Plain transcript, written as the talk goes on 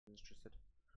interested.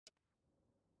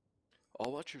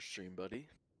 I'll watch your stream, buddy.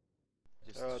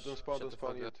 Just Don't spawn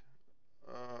fuck yet.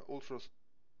 Ultra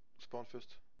spawn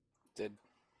first. Did.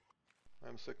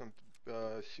 I'm second.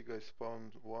 See guys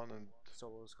spawned one and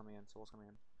Solo's coming in. Solo's coming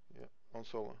in. yeah, on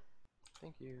solo.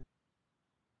 Thank you.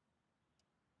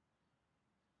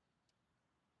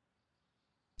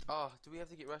 Oh, do we have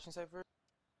to get Russian side first?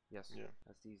 Yes. Yeah.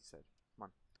 That's the easy side. Come on.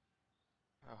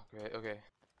 Oh, great. Okay.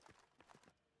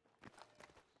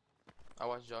 I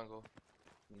watch jungle.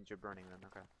 Means you're burning then.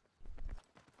 Okay.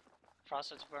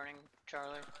 Frosted's burning,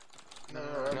 Charlie. No,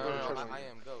 I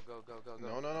am. Go.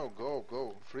 No,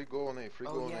 go. Free go on A, free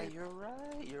go Oh on yeah, A. you're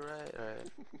right. Alright.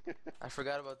 I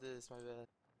forgot about this. My bad.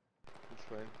 It's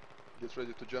fine. Get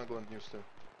ready to jungle and new stuff.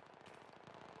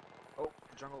 Oh,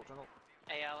 jungle. A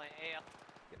alley, A alley.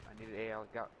 Yeah, I needed A alley.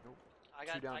 Nope. I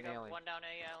got alley. one down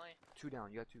A alley. 2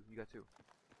 down. You got two.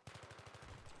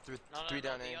 No, Three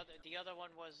down A. The other one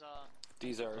was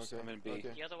These are Okay, I'm in B. okay.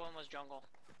 the other one was jungle.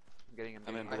 I'm getting him.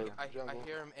 I'm in getting blue. him. I Jungle.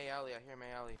 hear him A alley. Okay.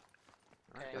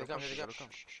 Here Here they come. Shh,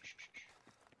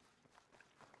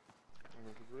 I'm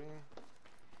going to green.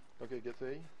 Okay, get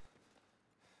A.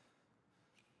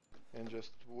 And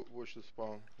just watch the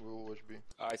spawn. We'll watch B.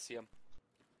 I see him.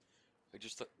 I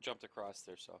just jumped across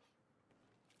there, so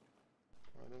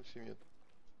I don't see him yet.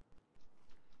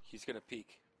 he's gonna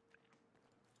peek.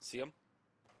 See him?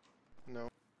 No.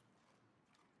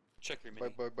 Check your mini.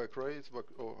 By crates, but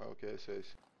oh, okay, I see.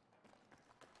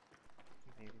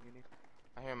 Anything you need?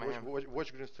 I hear him.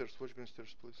 Watch green stairs, please.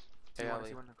 See A one, alley.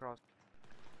 see one across.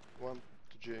 One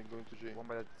to J, going to J. One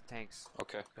by the tanks.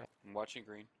 Okay. I'm watching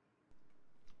green.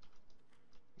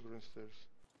 Green stairs.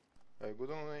 Good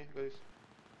on A, guys.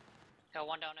 Got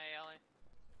one down A alley.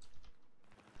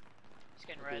 He's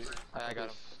getting Okay, res. I got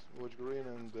him. Watch green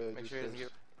and Make sure he doesn't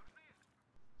stairs.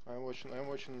 I'm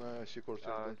watching C course.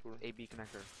 Don't worry. AB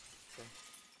connector.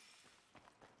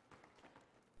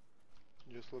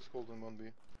 Just let's hold on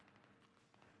 1B.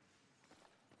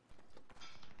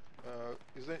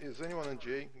 Is anyone in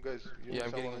J? Guys, you Yeah, need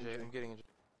I'm getting someone in J. in I'm getting in J.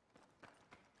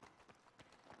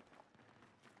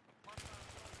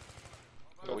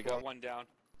 Oh, we got one down.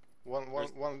 One below,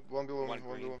 One one green.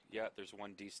 below. Yeah, there's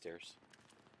one D stairs.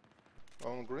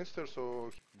 On green stairs,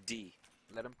 so D.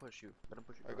 Let him push you.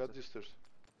 I got these stairs.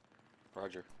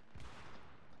 Roger.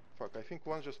 Fuck, I think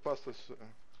one just passed us.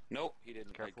 Nope, he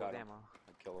didn't. Careful I with got him. ammo.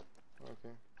 I kill him.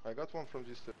 Okay. I got one from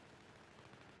this stairs.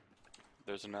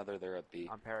 There's another there at B.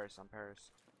 On Paris.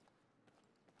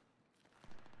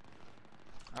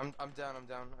 I'm down.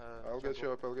 I'll get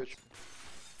you up, I'll get you.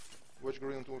 Watch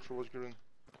green, Ultra, watch green.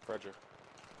 Roger.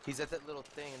 He's at that little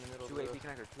thing in the middle. 2 AB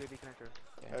connector.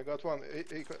 Yeah. I got one.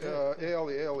 A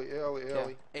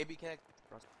alley. AB connect.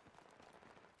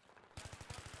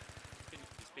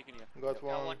 He's speaking to you. Got Got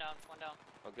one. one down.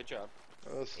 Oh, good job.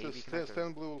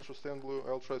 Stand blue, Ultra, stand blue.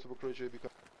 I'll try to book J.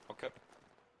 Okay.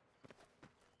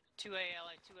 2 A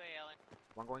alley, 2 A alley.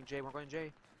 One going J. One in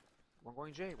J.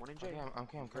 Okay, I'm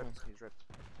coming. He's ripped.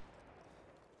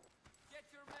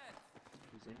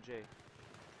 He's in J.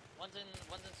 One's in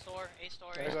store, A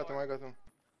store, I A got store. him.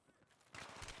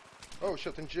 Oh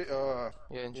shit, in J. Yeah,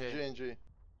 in J. In J.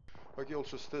 Okay,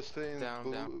 Ultra, stay in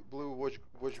Down. blue. Watch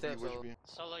Stay B. Watch B.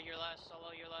 Solo, you're last.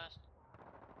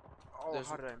 Oh, There's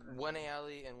how did I miss? one A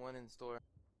alley and one in store.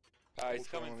 He's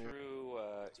Ultra coming on you. through.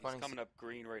 He's Spawning coming up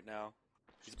green right now.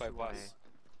 He's by 2 on bus.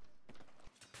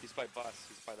 He's by bus.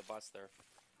 He's by the bus there.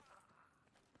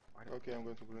 Okay, I'm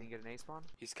going to Can you green. get an A spawn?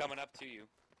 He's coming up to you.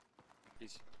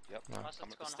 He's. Yep. No. Frosted's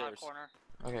Coming up the going hot stairs. corner.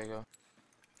 Okay, go.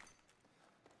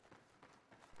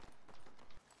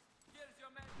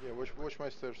 Yeah, watch my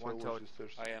stairs. One I'll watch toad. the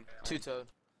stairs. I am. Two toad.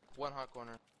 One hot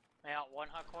corner. Yeah, one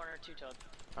hot corner, 2 toad.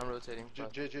 I'm rotating. J.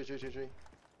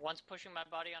 One's pushing my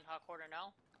body on hot corner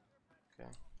now. Okay.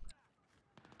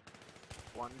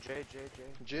 One J.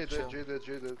 J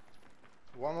dead.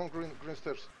 One on green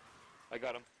stairs. I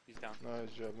got him. He's down.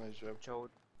 Nice job. Chode.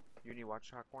 You need to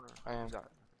watch hot corner. I am. Who's that?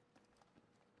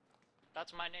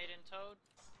 That's my nade in toad.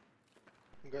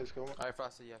 Guys, Alright,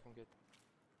 Frosty, yeah, I'm good.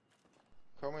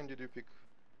 how many did you pick?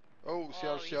 Oh, He's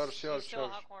CR. still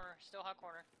hot corner.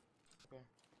 Okay.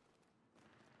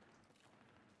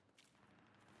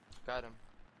 Got him.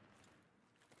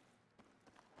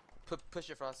 Push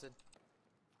it, Frosted.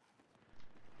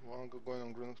 One going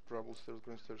on green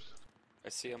stairs. I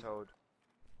see him. Toad.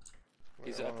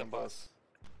 He's Yeah, at one the on bus.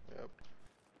 Yep.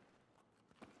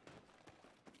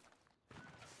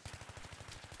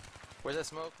 Where's that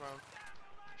smoke from?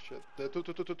 Shit. There two.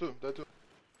 There two.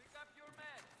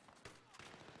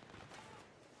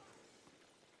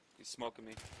 He's smoking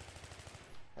me.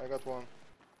 I got one.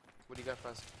 What do you got,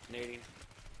 Frost? Nading.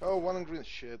 Oh, one in green.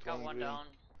 Shit, Got one one in green. down.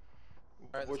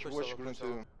 Alright, let's push Watch solo, green push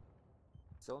solo. too.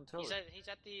 Still in Toad. He's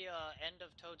at the end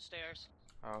of Toad stairs.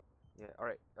 Yeah,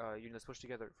 alright. Uni, let's push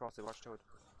together. Frosty, watch Toad.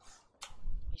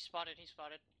 He's spotted. He's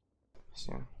spotted.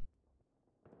 See him.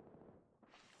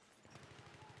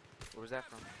 Where was that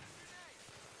from?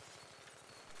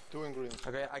 Two in green.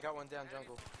 Okay, I got one down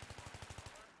jungle.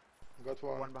 Got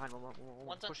One one. behind, one.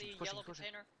 One's at Pushing, the pushing, yellow pushing.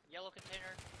 container. Yellow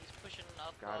container. He's pushing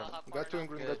up Got him. hot corner Got two in now.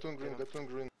 green. Good, Got two in green. good. Got two in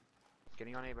green.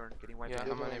 Getting on A burn, getting wiped Yeah, out.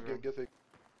 Get I'm on one, A, bro. get it.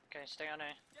 Okay, stay on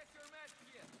A.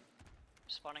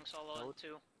 Spawning solo Toad. at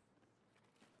 2.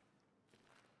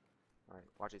 Alright,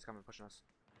 watch it, he's coming, pushing us.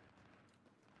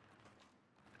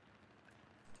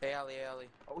 A alley, A alley.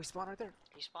 Oh, he spawned right there.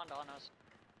 He spawned on us.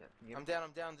 Yeah, you get I'm him? down,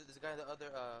 I'm down. There's a guy in the other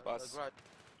Bus. garage.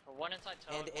 One inside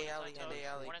Toad. And one A alley, inside and Toad, A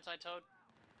alley. One inside Toad.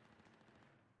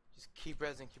 Just keep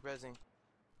rezzing, keep rezzing.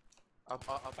 Up,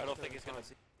 I don't think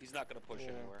he's not gonna push Yeah.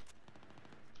 anywhere.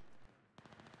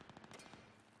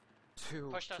 Two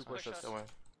Pushed us, push pushed us. us. Don't worry.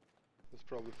 It's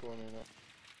probably phone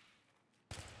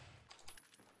now.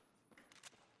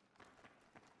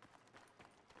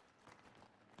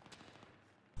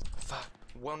 Fuck.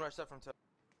 One rush up from top.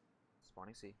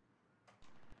 Spawning C.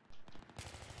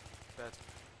 Bad.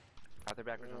 Out their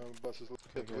back, Bus is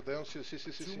Okay, good. Down. See.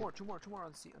 Two more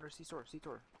on C, under C store,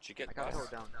 Did you get I got bus?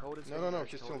 Toad down. Toad is No, getting no,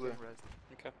 res, he's Toad still is there. getting res.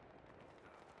 Okay.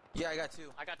 Yeah, I got two.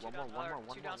 I got two One down. more, one more, two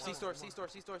one down. more. C store, C store,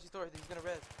 C store, C store. He's gonna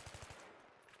res.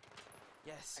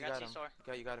 Yes, I you got got him.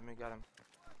 C-store. You got him, you got him.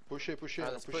 Push A. Push A.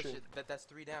 Alright, let's Push push A. it. That's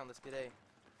 3 down. Let's get A.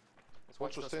 Let's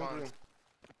watch Also those stay in spawns. green.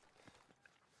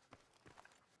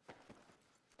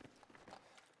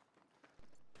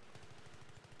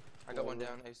 I got one Yeah,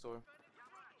 down, A store.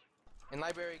 In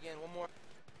library again, one more.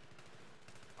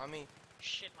 On me.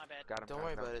 Shit, my bad. Got him. Don't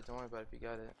worry about it, don't worry about it if you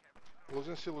got it.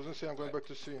 Losing C. Losing C. I'm going back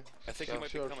to C. I think Go. he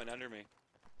might be Charge. coming under me.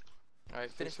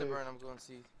 Alright, finish the safe. burn, I'm going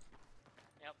C.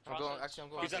 Yep. I'm going- actually, I'm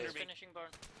going He's Frost's under me. finishing burn.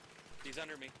 He's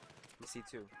under me. He's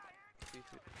C2.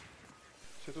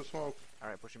 C2 smoke.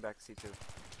 Alright, pushing back to C2.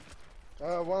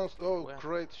 One. Oh, Where?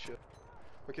 great shit.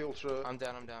 Okay, Ultra. I'm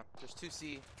down. There's 2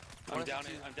 C. I'm One is down C2.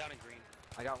 in green.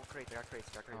 I got crates, I got crates.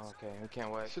 Oh, okay, we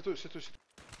can't wait. C2.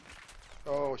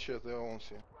 Oh shit, they all on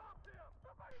C.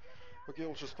 Okay,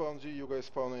 Ultra spawn G. You guys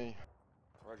spawn A.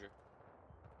 Roger.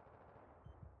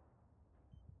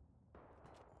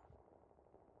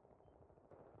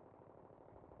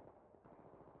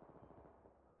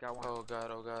 Got one. Oh god,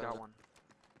 Got one.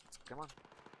 Come on.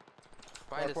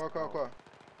 Find us. Qua.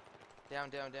 Down.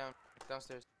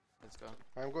 Downstairs. Let's go.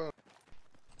 I'm going.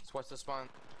 Let's watch the spawn.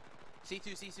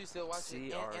 C2 still, watch C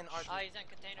it. arch. And arch. Ah, he's in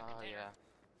container. Oh Container.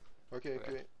 yeah. Okay.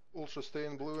 Okay. Ultra stay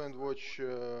in blue and watch.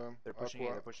 They're pushing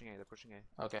Aqua. A, they're pushing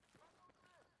A. Okay.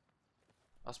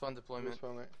 I'll spawn Blue deployment.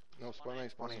 spawn A. No, spawn A.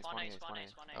 Spawn A. Spawn A. Spawn A.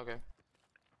 Spawn A. Okay.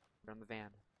 They're on the van.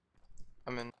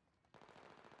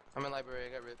 I'm in library,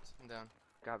 I got ripped. I'm down.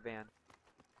 Got van.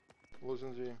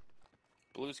 Losing G.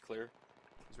 Blue's clear.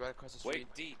 He's right across the street.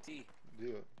 Wait, D.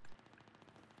 Deal.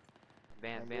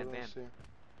 Van. C.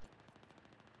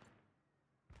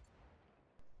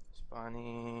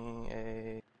 Spawning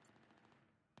A.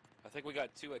 I think we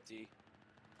got 2 at D.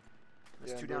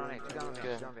 There's Yeah, two down on A, they're- two down on A,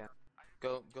 Okay. two down van.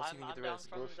 Go see if you I'm can get the down rest.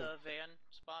 from Go see. the van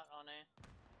spot on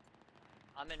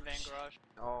A. I'm in van garage.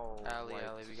 Oh, Alley, white.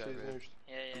 alley, we got C ripped. finished.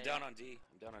 Yeah. I'm down on D.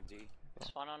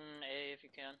 Spawn on A if you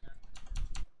can.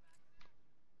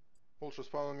 Ultra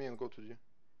spawn on me and go to G.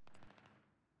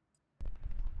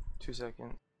 2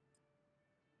 seconds.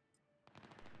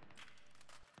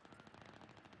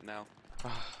 Now.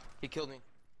 He killed me.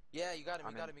 Yeah, you got him,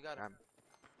 I'm you got in. him, you got him.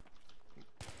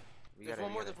 We There's got it,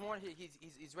 one we more, got it. there's more.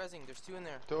 He's rezzing. There's 2 in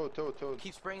there. Toad.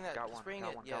 Keep spraying that. Got Keep one, spraying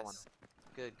got it. one, Yes. got one.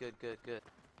 Good.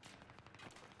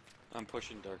 I'm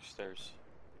pushing dark stairs.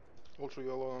 Ultra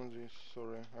yellow on G.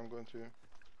 Sorry, I'm going to. Alright,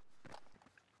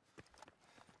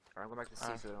 I'm going back to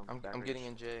C so I'm back getting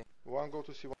range. in J. One go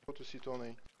to C. One go to C.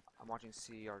 Tony. I'm watching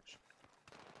C arch.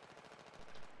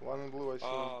 One in blue. I see.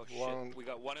 Oh One. shit. We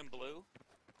got 1 in blue.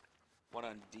 1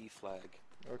 on D flag.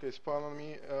 Okay, spawn on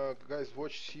me. Guys,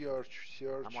 watch C arch. C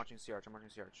arch. I'm watching C arch.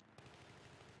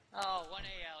 Oh, 1A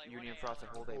alley. Union 1A Frost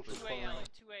alley. hold A, Ultra please. 2A alley.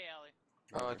 2A alley.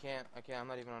 Oh, I can't. I'm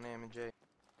not even on A. I'm in J.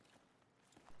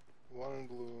 One in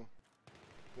blue.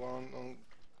 One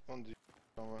on D.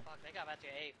 Somewhere. Fuck, they got back to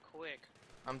A quick.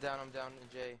 I'm down in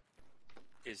J.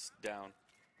 Is down.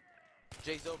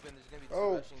 J's open. There's gonna be 2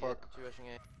 Oh, rushing fuck. A. 2 rushing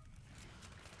A.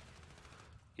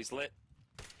 He's lit.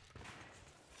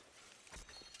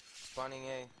 Spawning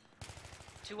A.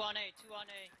 2 on A. 2 on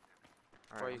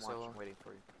A. Where are Alright, you, I'm watching, Solo? waiting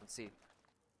for you. Let's see.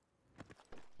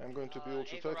 I'm going to be A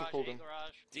ultra. Try to garage, hold A him.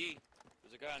 garage. D.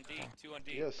 There's a guy on D. Two on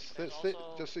D. Yes, stay, There's stay,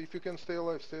 also- just if you can stay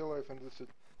alive, and that's it.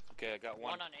 Okay, I got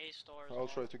one. One on A store as I'll well.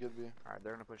 try to get B. Alright,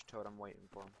 they're gonna push Toad. I'm waiting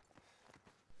for them.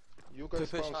 You guys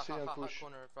Push, spawn hot, C hot, and hot, hot push.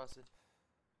 corner, frosted.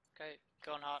 Okay,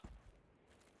 going hot.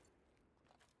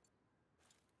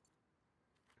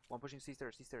 One pushing C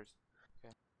stairs.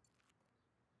 Okay.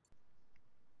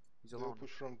 He's They'll alone.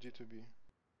 push from D to B.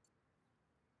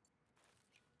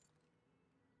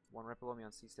 One right below me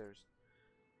on C stairs.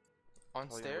 On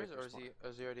Probably gonna stairs, wait for or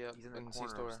is he already up He's in the in C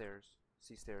corner store? upstairs.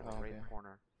 C stairs, Oh, like right in okay. the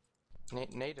corner.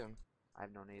 Nade him. I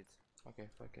have no nades. Okay,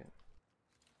 fuck it.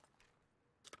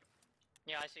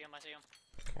 Yeah, I see him.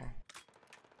 Okay.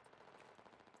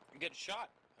 I'm getting shot.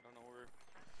 I don't know where.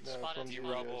 Yeah, Spotted from D D,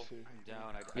 rubble. I see. I'm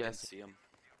down. I Yes. didn't see him.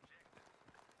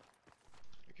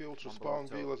 Okay, Ultra One below spawn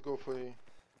B, Toad. let's go for A.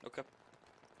 Okay.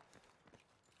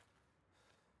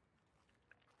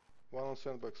 One on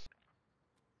sandbags.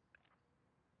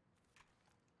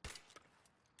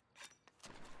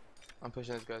 I'm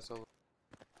pushing this guy solo.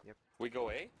 We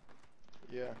go A?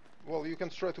 Yeah. Well, you can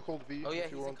try to hold B Oh yeah, if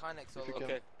he's you in want. Connect solo. you can.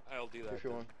 Okay, I'll do that. If you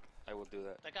then. want. I will do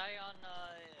that. The guy on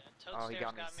Toad Oh, he stairs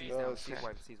got me. got C's me. down. Uh, C's C-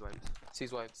 wiped. C's wiped.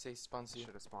 C's wiped. Say spawn C.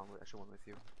 Should have spawned. I should have went with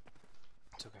you.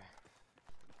 It's okay.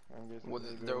 I'm getting Well,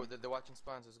 the they're watching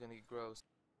spawns, so it's gonna get gross.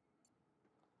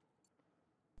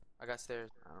 I got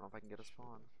stairs. I don't know if I can get a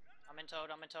spawn. I'm in Toad.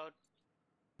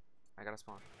 I got a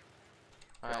spawn.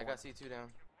 Alright, I one. got C2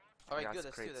 down. Alright, got good.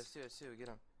 That's crates. two. Get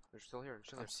him. They're still here.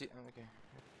 They're I'm still C. Okay. here.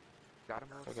 Got him.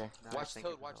 Rose? Okay. Nice, Watch thank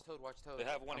you Toad. for Watch help. Toad. Watch Toad. They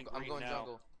have one in I'm green going now.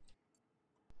 jungle.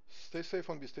 Stay safe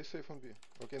on B, stay safe on B.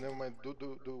 Okay, never mind. Do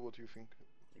what you think you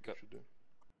Okay. should do.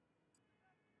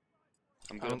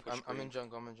 I'm gonna push I'm green. in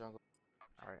jungle.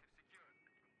 Alright.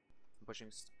 I'm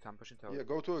pushing Toad. Yeah,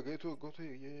 go to A, go to A.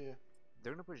 Yeah.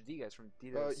 They're gonna push D guys from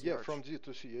D to C Yeah, arch. from D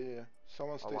to C. Yeah.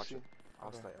 Someone I'll stay watch C. it. I'll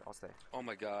Okay. stay. I'll stay. Oh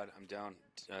my god, I'm down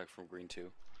from green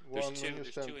too. One There's new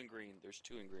two stand. in green. There's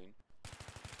two in green.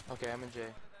 Okay, I'm in J.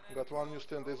 Got one new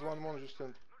stand. There's one more new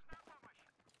stand.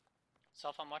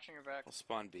 Self, I'm watching your back. I'll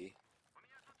spawn B.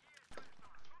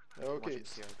 Okay, Watching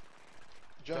C arch.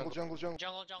 jungle.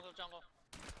 Jungle.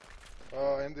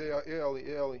 And they are A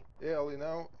alley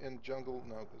now, and jungle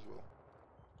now as well.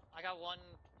 I got one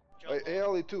jungle. A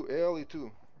alley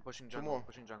too. Pushing Two jungle. more.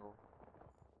 Pushing jungle.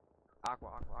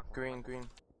 Aqua. Green.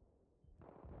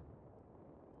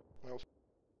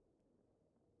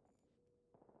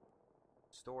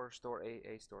 Store.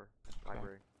 A store.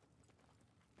 Library.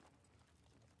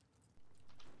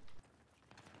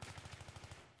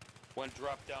 One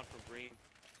drop down from green.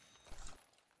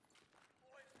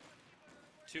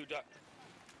 Two duck.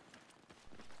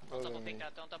 Don't double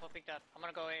Okay. peek that. I'm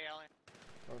gonna go A alley.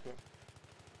 Okay.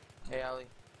 Hey, Ali.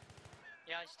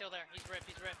 Yeah, he's still there. He's ripped.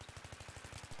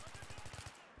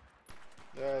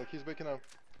 Yeah, he's backing up.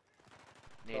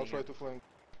 I'll Nading try him. to flank.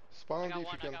 Spawn I on D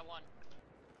got if you one. can.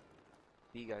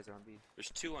 B guys are on B. There's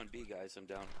two on B, guys. I'm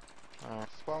down. Alright.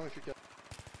 Spawn if you can.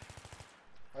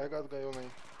 I got guy on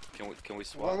A. Can we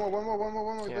swap? One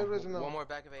more. Yeah, They're raising now. one more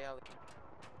back of A alley.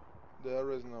 They are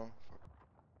raising now.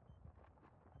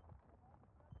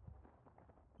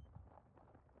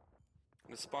 I'm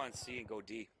gonna spawn C and go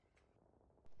D. He's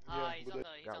but on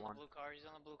they- the Got one. blue car. He's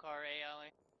on the blue car. A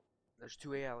alley. There's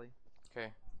two A alley.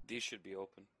 Okay. D should be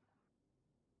open.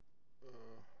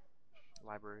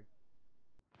 Library.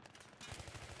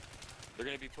 They're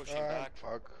gonna be pushing back.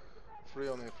 Fuck. Free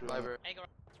on A. Library. A go.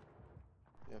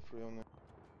 Yeah, free on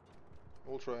A.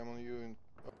 Ultra, I'm on you in.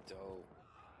 Dope.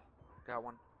 Got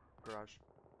one. Garage.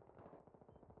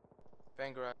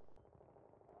 Van garage.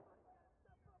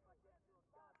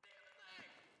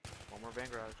 One more van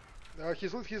garage.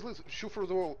 He's lit. Shoot through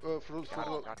the wall. Through Got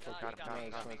the him. Got him. Got him. Got him.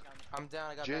 Nice, Got him. nice. I'm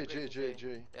down. I got J. back raised in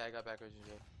J. Yeah, I got back raised in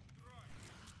J.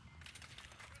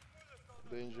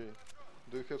 They in J.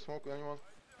 Do you have smoke, anyone?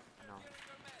 No.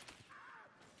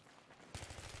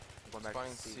 I'm going back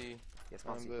Spawning to C. C. Yeah,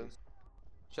 spawn I'm C, dead. please.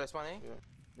 Should I spawn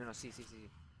A? No, C.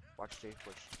 Watch J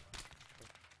push.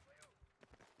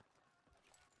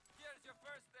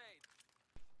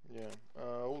 Yeah.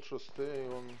 Ultra, stay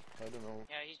on. I don't know.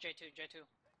 Yeah, he's J2.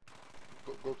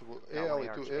 Go to Got A one alley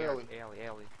arch, too. A alley. A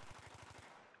alley.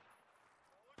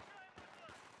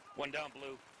 One down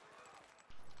blue.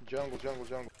 Jungle. J2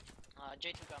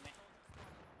 got me.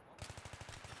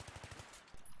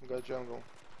 Got jungle.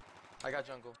 I got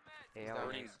jungle. A down.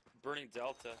 alley. Burning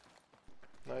Delta.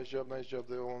 Nice job.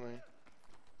 They all on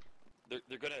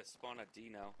They're gonna spawn at D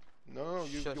now. A. No,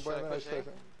 you Should buy I a nice push A?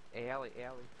 second. A alley.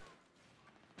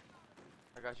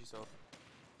 I got you, so.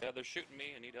 Yeah, they're shooting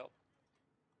me. I need help.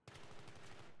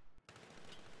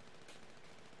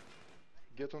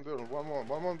 Get on burn. One more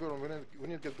burn. We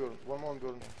need to get burn. One more on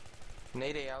burn.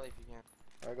 Nade A alley if you can.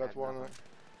 I got had one. nothing.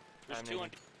 There's two on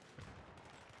D.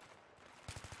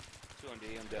 Two on D,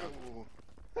 I'm down. Oh.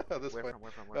 That's Where fine. from?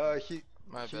 Where from? Where from?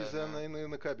 My He's bad, man.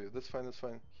 in the cabin. That's fine. That's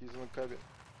fine. He's in the cabin.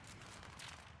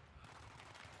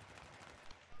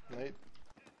 Nate.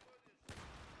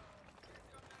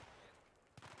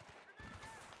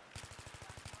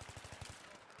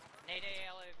 Nade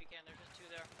ALA if you can. There's just two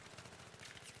there.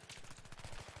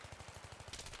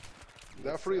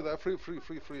 They're free. They're free.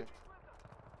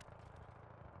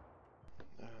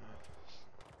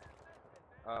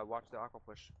 Watch the aqua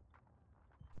push.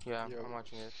 Yeah, I'm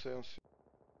watching it. Sense.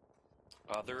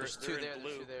 There's They're two in there. blue.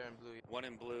 There's two there in blue. One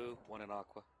in blue, one in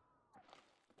aqua.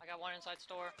 I got one inside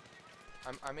store.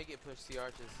 I may get pushed the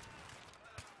arches.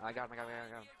 I got him.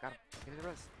 Got him. Give me the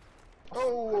rest.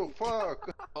 Oh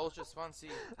fuck! Hold just spawn C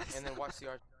and then watch the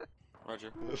arch.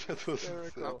 Roger. That was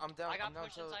insane. I'm down. I got I'm down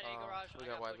pushed to. inside A garage. We I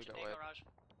got got wide. We pushed got in A wide. garage.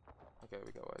 Okay,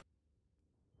 we got wide.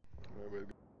 Yeah,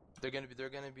 baby. They're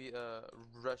gonna be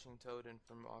rushing Toad in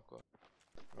from Aqua.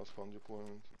 I'll spawn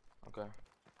deployment. Okay.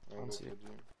 I'll On go C. for D.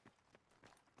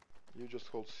 You just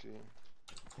hold C. I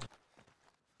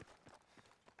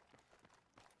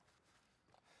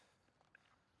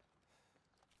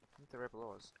think they're right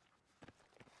below us.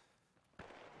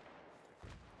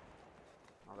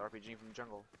 Oh, the RPG from the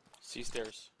jungle. C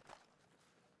stairs.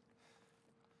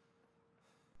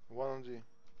 One on D.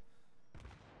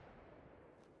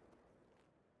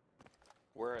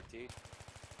 We're at D.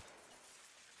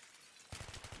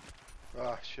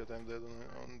 Ah shit, I'm dead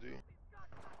on D.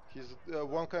 He's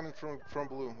one coming from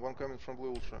blue. One coming from blue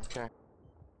ultra. Okay.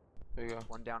 There you go.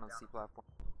 One down on C platform.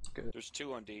 There's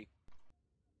two on D.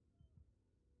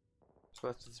 So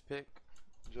let's just pick.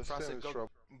 Just Frosted, stand his go, trap.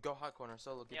 go hot corner.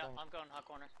 Solo, get Yeah, down. I'm going hot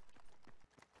corner.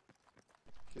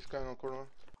 He's coming on corner.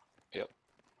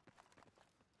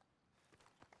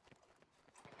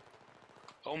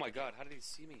 Oh my god, how did he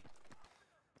see me?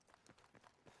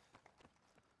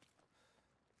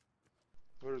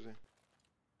 Where is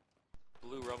he?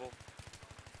 Blue rebel.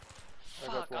 I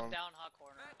got Fuck, I'm one. down hot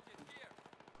corner.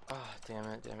 Ah, damn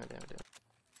it.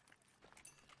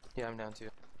 Yeah, I'm down too.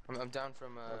 I'm down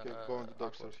from Okay, go on the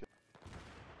Aqua. dockstairs. Yeah.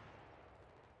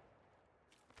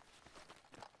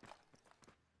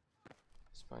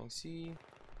 Spying C.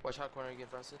 Watch hot corner again,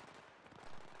 Frosted.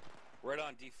 Right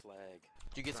on D flag.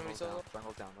 Did you get somebody solo?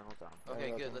 Jungle down. Okay,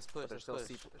 got good. them. Let's But push. there's Let's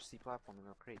still push. C platform in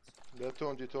the crates. They're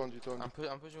Tondi.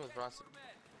 I'm pushing with Frosted.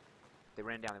 They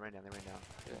ran down. In the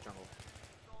Yeah. jungle.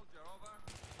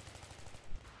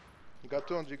 Got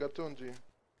Tondi.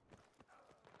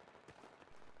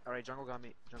 Alright, jungle got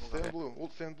me. Stand blue.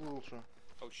 Stand blue ultra.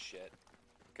 Oh shit.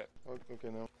 Okay,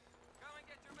 now.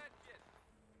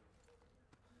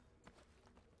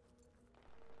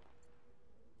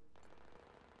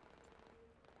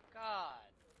 God.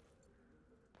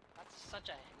 That's such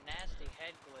a nasty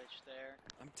head glitch there.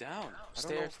 I'm down. I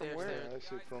don't know from Stairs. where. I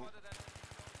see it from.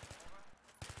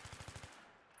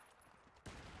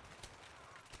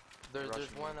 There's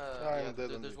Rushing one I yeah, am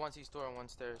dead on there's D. one C store and one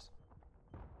stairs.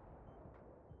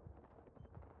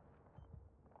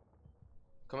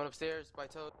 Coming upstairs by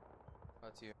Toad.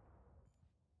 That's you.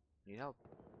 Need help.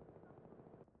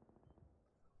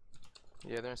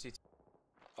 Yeah, they're in C2.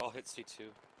 I'll hit C2.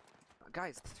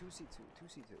 Guys, 2C2.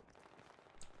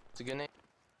 It's a good name.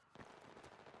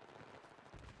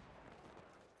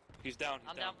 He's down.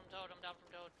 I'm down from Toad.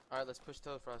 Alright, let's push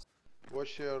Toad for us.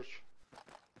 Watch the arch.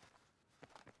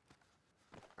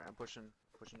 Alright, I'm pushing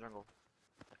jungle.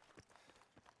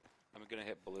 I'm gonna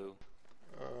hit blue.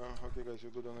 Okay, guys,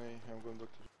 you're good on A. I'm going back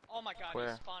to Oh my god,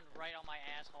 Where? he spawned right on my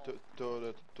asshole.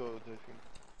 Toad, I think.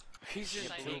 He's in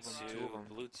Inside blue A garage. Two of 'em.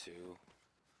 two. Blue two.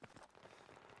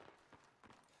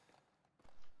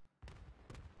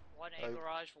 One A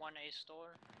garage, one A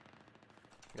store.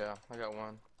 Yeah, I got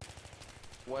one.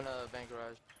 One van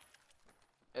garage.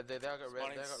 Yeah, they all got red.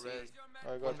 Spawning They all got C. res. I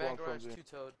One got van one from garage, D. two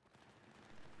Toad.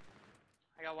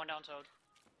 I got one down Toad.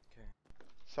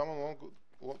 Someone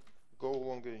go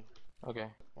long A. Okay.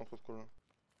 One foot corner.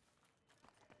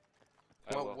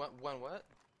 I will. One what?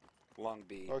 Long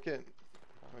B. Okay.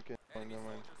 Fine, never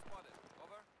mind.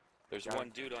 There's Got one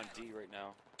dude on D right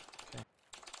now.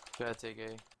 Gotta take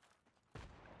A.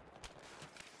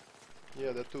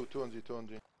 Yeah, they're two on G.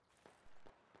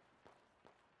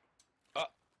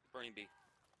 Burning B.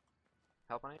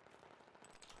 Help on it?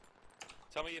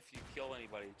 Tell me if you kill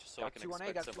anybody, just so I Got can two on A,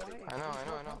 expect got two on somebody. A. I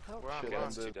know. Help. We're on, Shit, we're I'm on.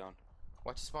 That's dead. two down.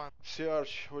 Watch the spawn. C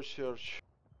arch, watch C arch.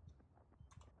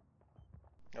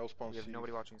 I'll spawn We C. have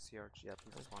nobody watching C arch. Yeah,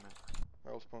 please spawn it.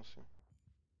 I'll spawn C.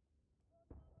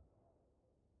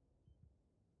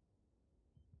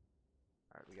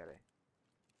 Alright, we got A.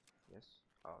 Yes?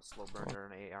 Slow burner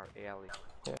and A alley.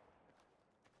 Yeah.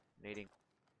 Nading.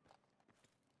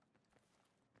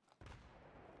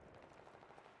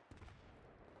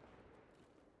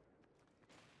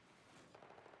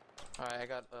 Alright, I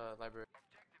got library.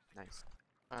 Nice.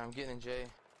 Alright, I'm getting in J.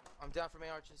 I'm down from A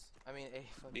arches. I mean A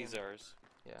fucking. These are ours.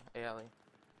 Yeah, A alley.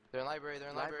 They're in library. They're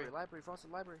in library. Library.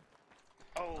 Frosted library.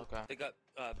 Oh, Okay. they got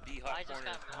B I hot just corner.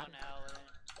 got one alley.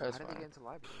 That's How did they fine. get into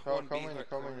library? Oh, One B coming, hot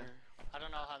coming. corner. I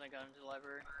don't know how they got into the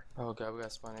library. Oh god, we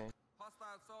got spawn A.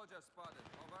 Hostile soldier spotted.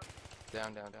 Over.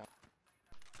 Down.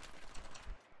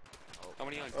 How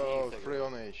many on D? Oh, you think? 3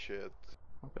 on A, shit.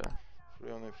 Okay.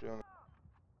 3 on A, 3 on A.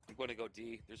 I'm going to go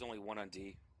D. There's only one on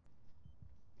D.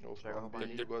 Also Check on out B, my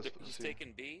you guys He's see.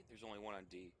 taking B. There's only one on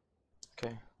D.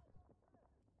 Okay.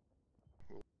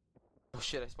 Oh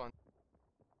shit, I spawned.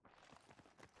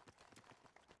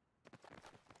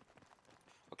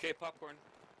 Okay, popcorn.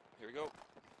 Here we go.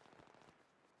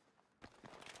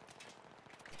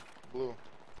 Blue.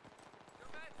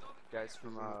 Guys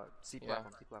from C Yeah.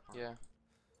 platform. C platform. Yeah.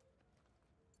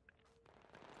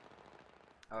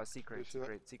 C crate. see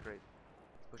that? C crate.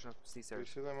 Pushing up C Do you stairs.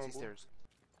 see them on C blue? stairs.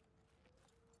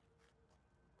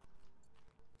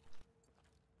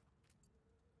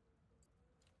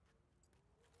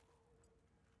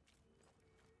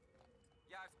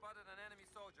 Yeah, I've spotted an enemy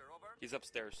soldier. Over. He's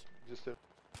upstairs. Just there.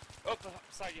 Oh,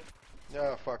 beside you.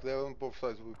 Yeah, fuck, they're on both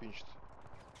sides, we pinched.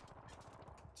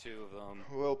 Two of them.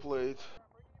 Well played.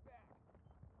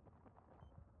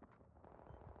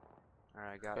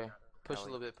 Alright, got Okay. it. Push Alley.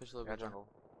 a little bit. Push a little Got bit. jungle.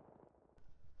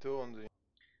 2 on D.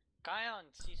 Guy on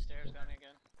C stairs got me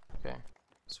again. Okay.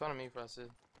 Spawn on me, Frosted.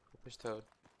 Push Toad.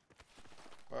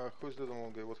 Who's the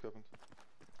long guy? What happened?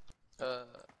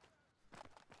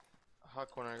 Hot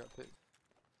corner got picked.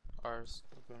 Ours.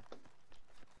 Okay.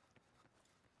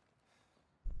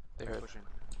 They They're heard. pushing.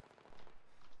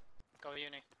 Go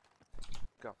uni.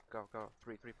 Go.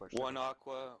 Three push. One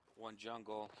aqua, one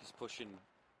jungle. He's pushing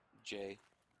J.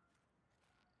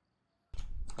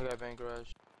 I got bank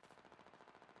garage.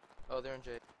 Oh, they're in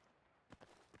J.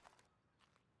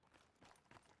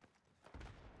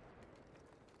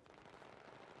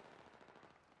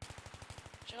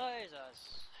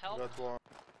 Jesus. Help. Got one.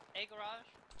 A garage.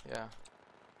 Yeah.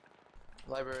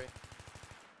 Library.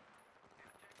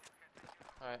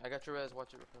 Alright, I got your res.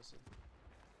 Watch it, Frosted.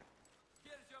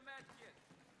 Here's your med kit.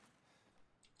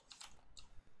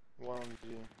 1 on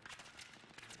D.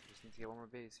 Just need to get one more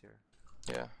base here.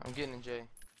 Yeah, I'm getting in J.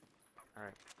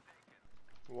 Alright.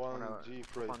 1 Up G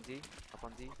crate. on D. Up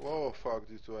on D. Whoa, fuck,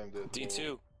 D2, I'm dead.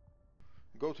 D2.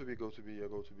 Go to B, yeah,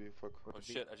 go to B, fuck. Go Oh to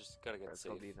B. shit, I just gotta get Let's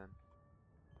go safe. B then.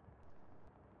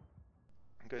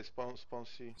 Okay, spawn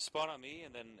C. Spawn on me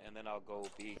and then I'll go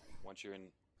B once you're in.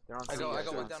 They're on I C. go guys,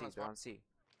 one they're on down C. on They're spawn. on C.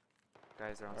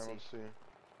 Guys, they're on I'm C. on C.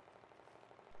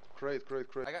 Crate.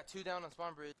 I got 2 down on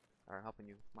spawn bridge. Alright, helping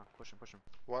you. Come on, push him.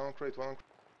 1 on crate, 1 on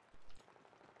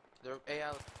They're A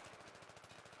alley.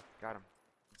 Got him.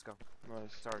 Let's go.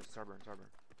 Nice. Starburn.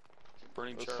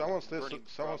 Burning Charlie. Someone stays, burning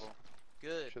someone's... Bravo.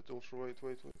 Good. Shit, also,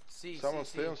 wait. C. Someone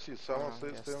C, stay on C, someone stay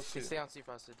on C. C. Stay on C,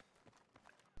 Frosted.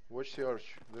 Watch C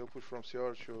arch. They'll push from C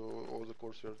arch or the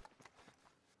courtyard.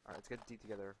 Alright, let's get D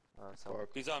together. So Fuck.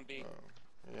 He's on B.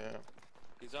 Yeah.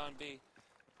 He's on B.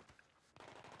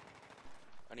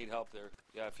 I need help there.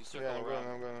 Yeah, if you circle Yeah, I'm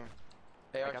around. gonna.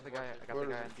 A I got the guy. I got Where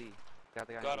the is guy he? on D. Got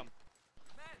the guy. Got on him. D.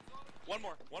 One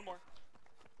more.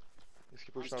 Is he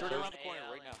He's pushing turning outside? around the corner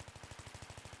right now.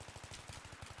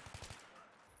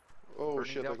 Oh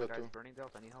Burning shit, Delta, I got guys. 2. Burning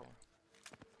Delta. I need help.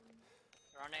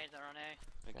 They're on A. They're on A.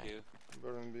 Thank Okay. you.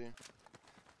 Burning B.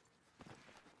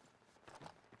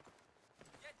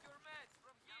 Get your meds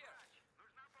from here.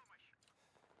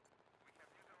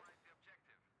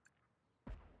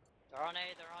 They're on A.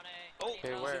 They're on A. Oh, I need Okay,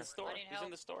 help. he's where? in the store. I need He's help.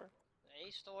 in the store.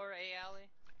 A store. A alley.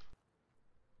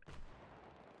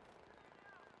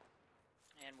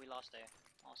 And we lost A.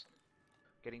 Awesome.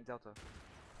 Getting Delta.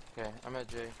 Okay, I'm at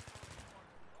J.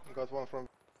 Got one from.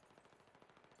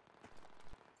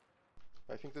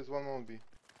 I think there's one more on B.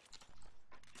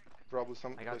 Probably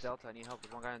some. I got Delta. I need help.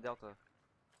 There's one guy on Delta.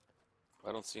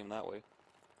 I don't see him that way.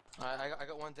 I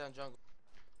got 1 down jungle.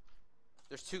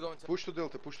 There's 2 going to. Push to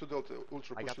Delta.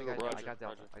 Ultra I push got to the guy. Delta. Roger, I got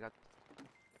Delta. Roger. I got.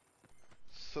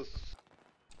 So,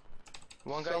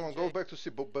 One guy. someone in go J. back to C.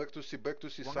 Back to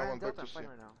C. One guy Someone on back Delta. to I'm C. fighting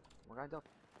right now. One guy on Delta.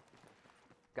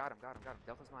 Got him.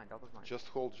 Delta's mine. Just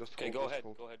hold. Okay, hold. go just ahead.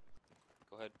 hold. Go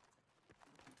ahead.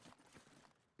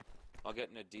 I'll get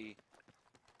in a D.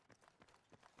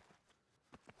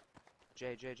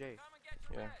 J. Come and get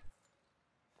your Yeah. meds.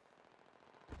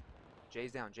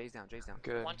 J's down.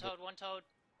 Good. One toad.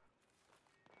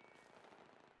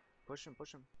 Push him.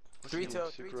 Three Secret. toe,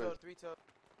 three toe, three toe.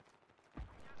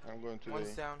 I'm going to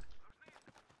One's A. down.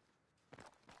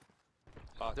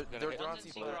 They're They're gonna hit. on One's in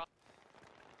C C. blue.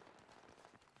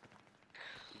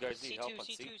 You guys need help on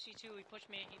C2, C? C2, he pushed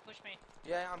me, he pushed me.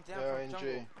 Yeah, I'm down Yeah, from in jungle.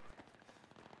 J.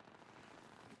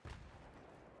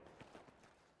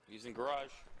 Using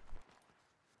garage.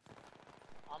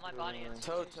 On my body, Yeah. it's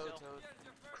Toe, C2 toe, still. toe. Here's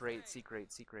your first Crate, aid. C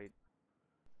crate, C crate.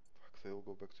 Fuck, they'll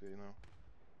go back to A now.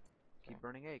 Keep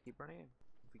burning A, keep burning A.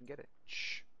 If we can get it.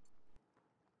 Shh.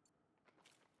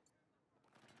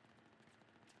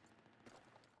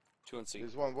 Two on C.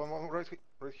 There's one right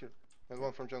here. And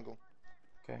one from jungle.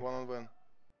 Okay. One on van.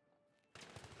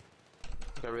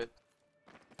 Got ripped.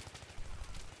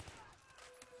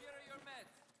 Here are your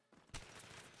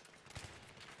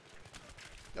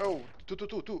meds.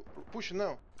 Oh, two. Push it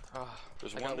now. Ah,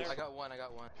 There's I one got, there. I got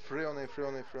one. Free on A. Three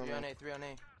on A, three on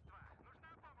A.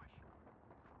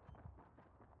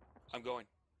 I'm going.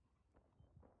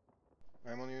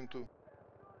 I'm on you in two.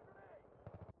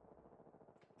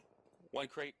 One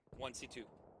crate, one C2.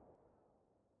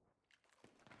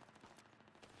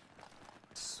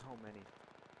 So many.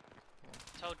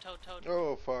 Toe.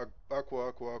 Oh fuck.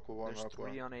 Aqua. One There's aqua.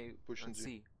 3 on A, Pushing on G.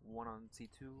 C. 1 on C2.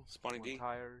 Spawning 1 D.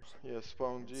 tires. Yeah,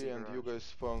 spawn And G C and you garage. guys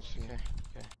spawn C. Okay,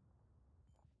 okay.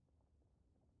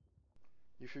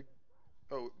 If you...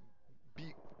 Oh,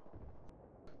 B.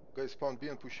 Guys spawn B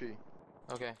and push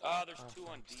A. Okay. Ah, there's Oh, two on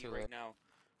fuck, it's D too right late. now.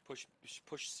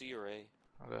 Push C or A.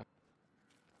 Okay.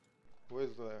 Where are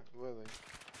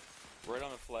they? Right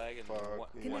on the flag and Fuck, one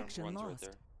yeah. Connection runs right lost.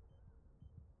 there.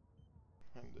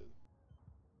 I'm dead.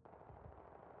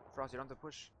 Frost, you don't have to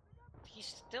push. He's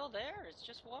still there, it's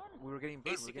just one. We were getting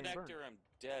burned, AC we were getting burned. connector, I'm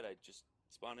dead. I just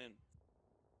spawn in.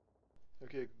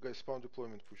 Okay, guys spawn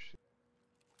deployment push C.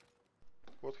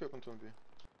 What happened on B?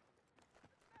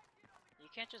 You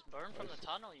can't just burn from the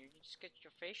tunnel, you just get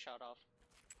your face shot off.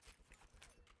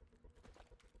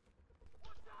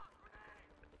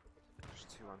 There's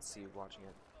 2 on C watching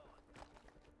it.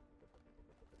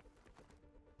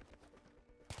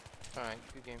 Alright,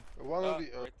 good game. One on B.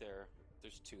 Right there.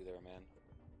 There's two there, man.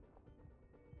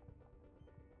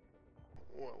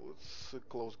 Well, it's a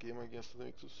close game against the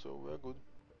Nexus, so we're good.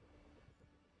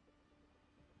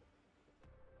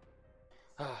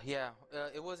 Yeah,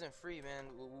 it wasn't free, man.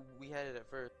 We had it at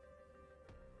first.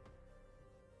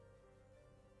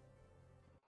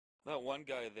 That one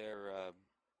guy there,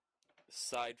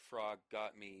 Side Frog,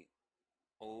 got me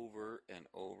over and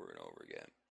over and over again.